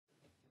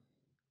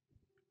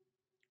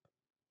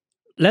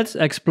Let's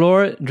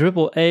explore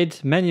Drupal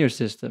 8 menu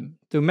system.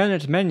 To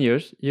manage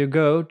menus, you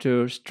go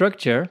to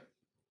Structure,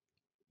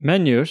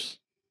 Menus,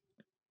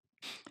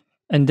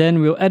 and then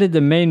we'll edit the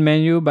main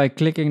menu by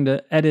clicking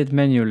the Edit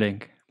Menu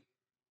link.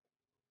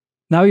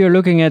 Now you're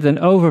looking at an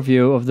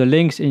overview of the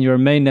links in your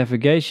main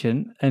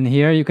navigation, and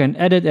here you can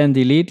edit and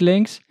delete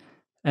links,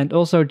 and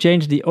also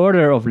change the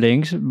order of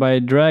links by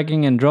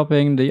dragging and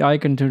dropping the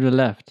icon to the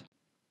left.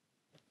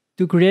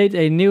 To create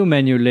a new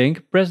menu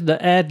link, press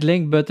the Add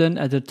Link button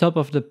at the top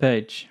of the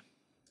page.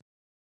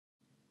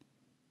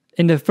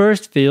 In the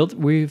first field,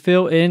 we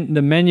fill in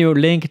the menu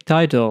link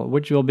title,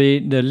 which will be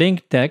the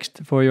link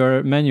text for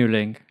your menu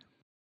link.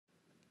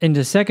 In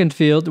the second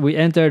field, we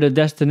enter the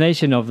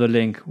destination of the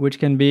link, which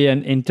can be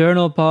an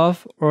internal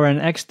path or an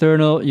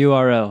external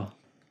URL.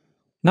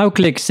 Now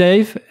click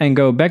Save and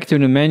go back to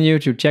the menu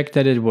to check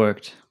that it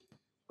worked.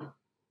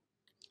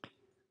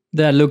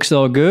 That looks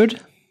all good.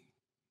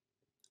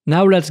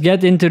 Now let's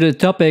get into the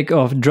topic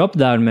of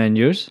drop-down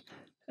menus.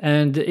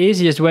 And the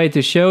easiest way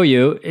to show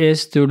you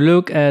is to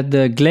look at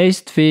the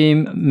Glazed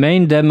theme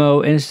main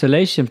demo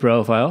installation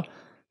profile,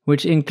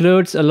 which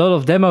includes a lot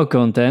of demo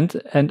content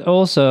and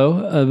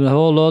also a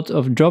whole lot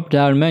of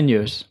drop-down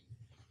menus.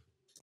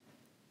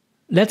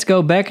 Let's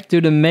go back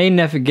to the main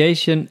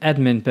navigation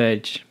admin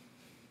page.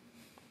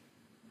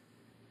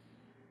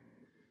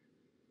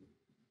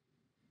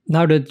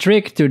 Now the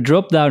trick to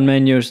drop-down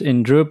menus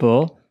in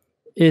Drupal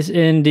is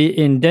in the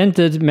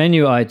indented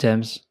menu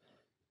items.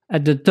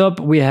 At the top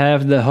we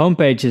have the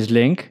homepages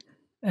link,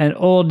 and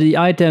all the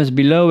items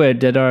below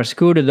it that are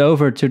scooted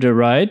over to the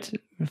right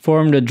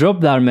form the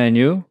drop-down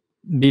menu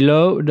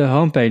below the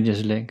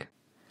homepages link.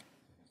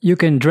 You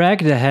can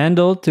drag the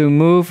handle to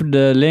move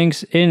the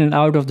links in and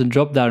out of the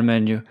drop-down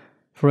menu.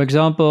 For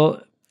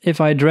example, if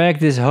I drag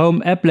this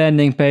home app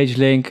landing page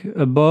link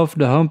above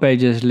the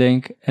homepages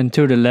link and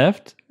to the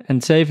left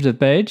and save the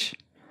page,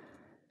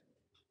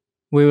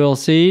 we will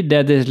see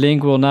that this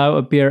link will now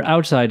appear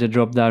outside the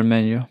drop-down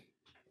menu.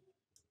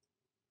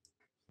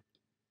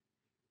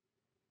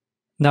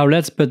 Now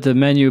let's put the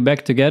menu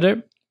back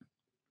together,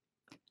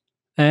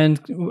 and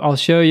I'll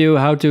show you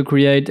how to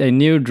create a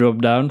new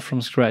drop-down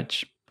from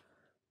scratch.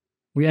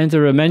 We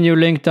enter a menu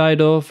link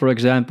title, for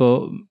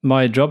example,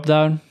 My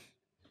Dropdown.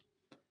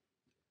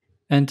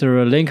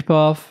 Enter a link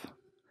path.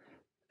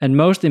 And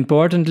most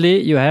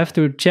importantly, you have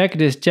to check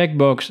this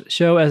checkbox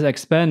Show as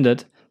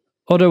Expanded.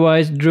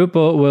 Otherwise,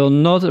 Drupal will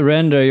not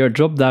render your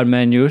drop-down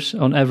menus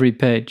on every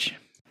page.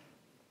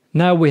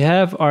 Now we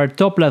have our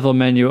top-level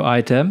menu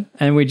item,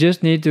 and we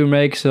just need to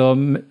make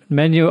some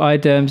menu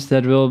items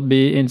that will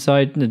be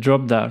inside the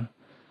drop-down.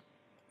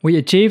 We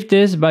achieve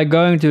this by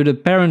going to the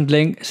parent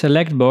link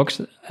select box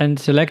and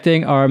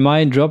selecting our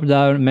My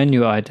Dropdown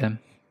menu item.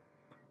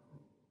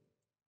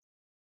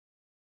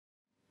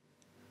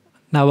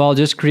 Now I'll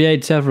just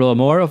create several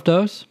more of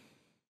those.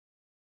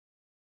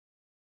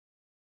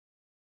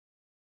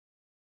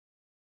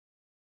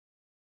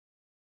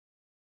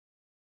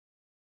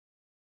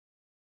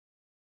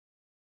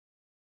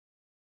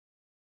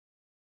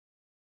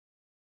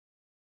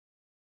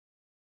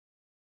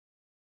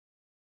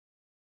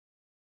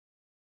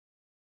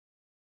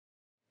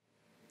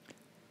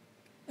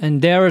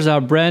 And there is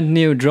our brand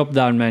new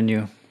drop-down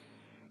menu.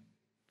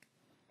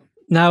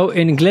 Now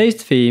in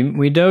Glazed theme,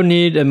 we don't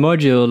need a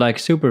module like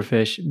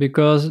Superfish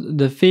because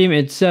the theme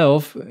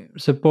itself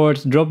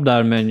supports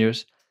drop-down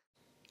menus.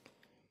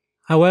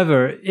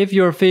 However, if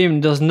your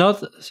theme does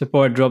not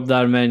support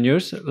drop-down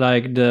menus,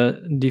 like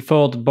the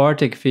default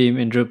Bartik theme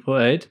in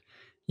Drupal 8,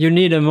 you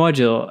need a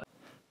module.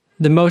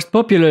 The most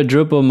popular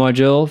Drupal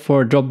module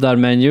for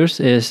drop-down menus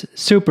is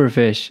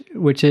Superfish,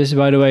 which is,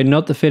 by the way,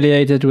 not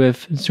affiliated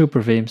with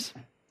Superthemes.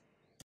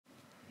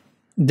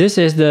 This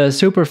is the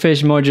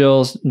Superfish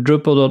module's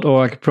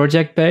drupal.org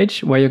project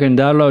page, where you can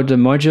download the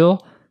module,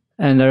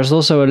 and there's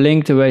also a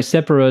link to a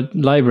separate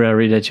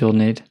library that you'll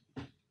need.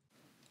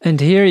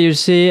 And here you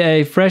see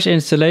a fresh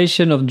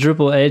installation of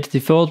Drupal 8's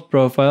default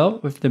profile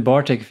with the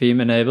Bartik theme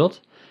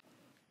enabled.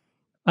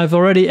 I've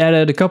already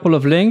added a couple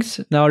of links.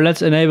 Now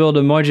let's enable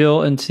the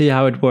module and see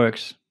how it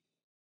works.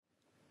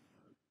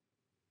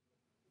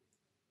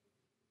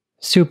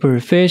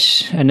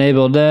 Superfish,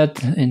 enable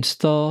that,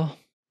 install.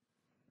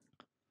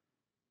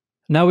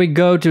 Now we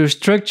go to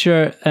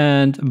Structure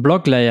and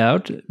Block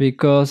Layout,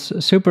 because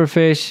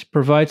Superfish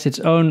provides its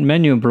own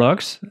menu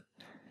blocks.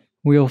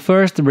 We'll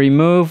first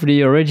remove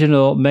the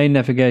original main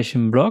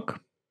navigation block,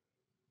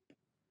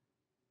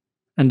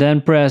 and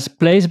then press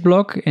Place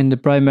Block in the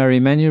primary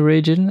menu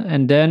region,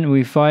 and then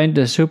we find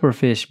the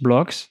Superfish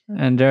blocks,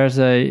 and there's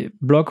a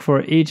block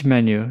for each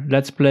menu.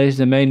 Let's place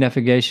the main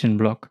navigation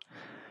block.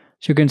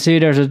 As you can see,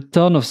 there's a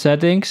ton of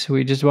settings.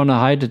 We just want to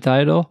hide the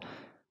title.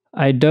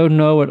 I don't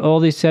know what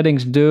all these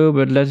settings do,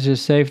 but let's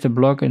just save the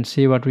block and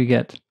see what we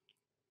get.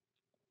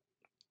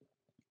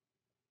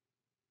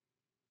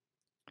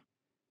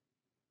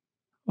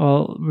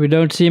 Well, we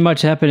don't see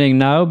much happening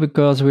now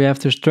because we have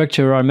to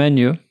structure our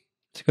menu.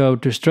 Let's go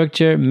to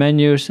Structure,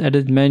 Menus,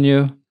 Edit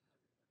Menu.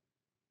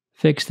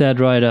 Fix that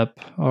right up.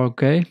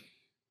 Okay.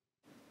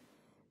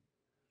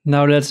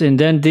 Now let's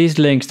indent these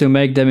links to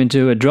make them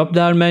into a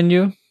drop-down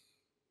menu.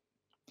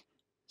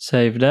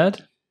 Save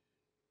that.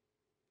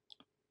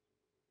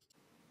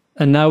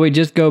 And now we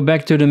just go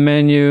back to the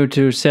menu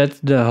to set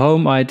the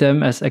home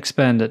item as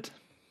expanded.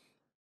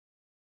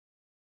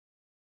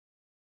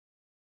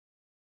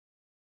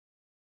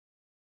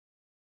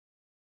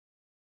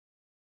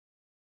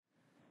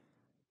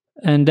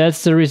 And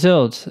that's the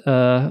result.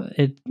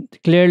 It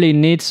clearly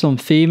needs some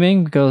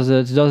theming because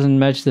it doesn't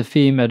match the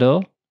theme at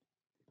all.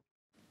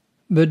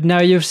 But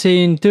now you've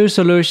seen two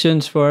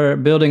solutions for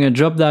building a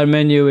drop-down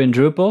menu in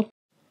Drupal.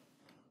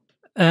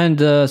 And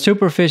the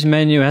Superfish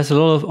menu has a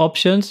lot of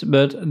options,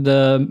 but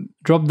the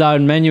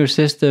drop-down menu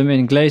system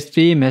in Glazed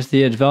theme has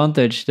the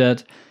advantage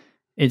that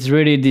it's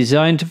really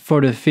designed for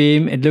the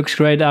theme. It looks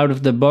great out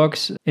of the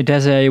box. It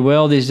has a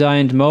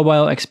well-designed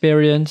mobile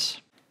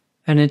experience.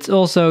 And it's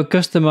also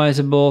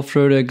customizable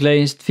through the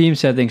Glazed theme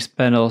settings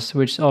panels,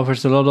 which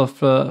offers a lot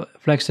of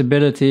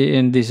flexibility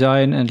in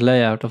design and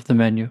layout of the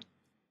menu.